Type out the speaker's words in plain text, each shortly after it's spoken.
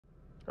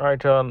All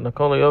right, y'all.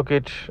 Nikola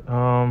Jokic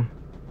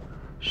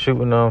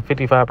shooting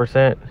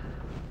 55%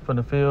 from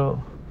the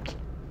field.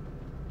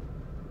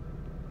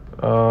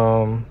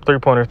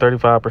 3-pointers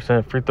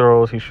 35%. Free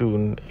throws he's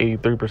shooting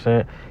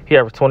 83%. He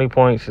averaged 20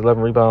 points,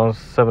 11 rebounds,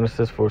 7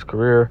 assists for his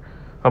career.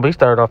 But he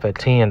started off at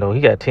 10 though.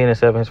 He got 10 and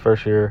 7 his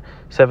first year,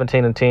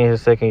 17 and 10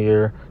 his second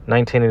year,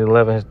 19 and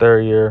 11 his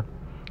third year.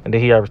 And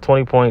then he averaged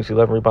 20 points,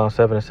 11 rebounds,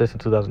 7 assists in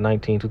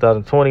 2019.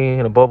 2020,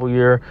 in a bubble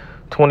year,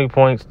 20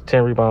 points,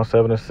 10 rebounds,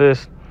 7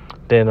 assists.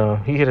 Then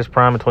he hit his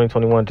prime in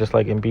 2021 just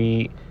like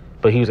Embiid,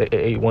 but he was 1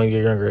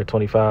 year younger at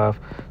 25.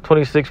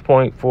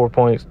 26.4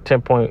 points,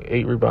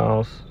 10.8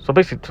 rebounds. So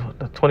basically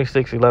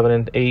 26, 11,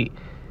 and 8.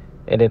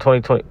 And then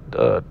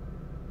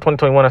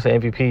 2021, that's an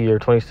MVP year,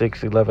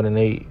 26, 11, and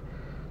 8.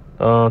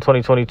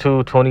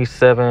 2022,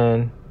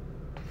 27,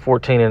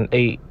 14, and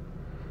 8.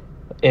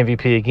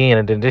 MVP again,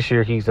 and then this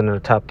year he's in the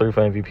top 3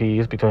 for MVP.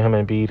 It's between him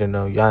and Embiid and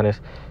Giannis.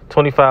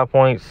 25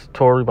 points,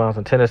 12 rebounds,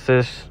 and 10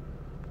 assists.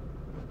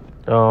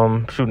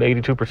 Shooting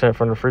 82%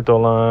 from the free throw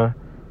line,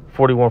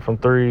 41 from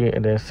 3,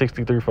 and then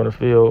 63 from the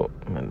field.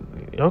 Man,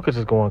 Jokic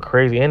is going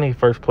crazy, and he's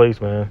first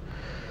place, man.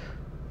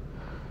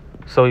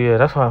 So yeah,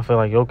 that's why I feel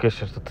like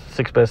Jokic is the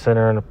 6th best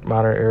center in the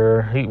modern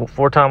era. He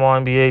 4-time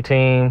All-NBA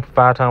team,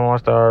 5-time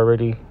All-Star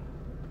already,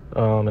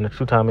 and a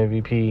 2-time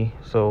MVP.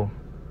 So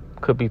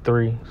could be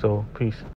 3. So peace.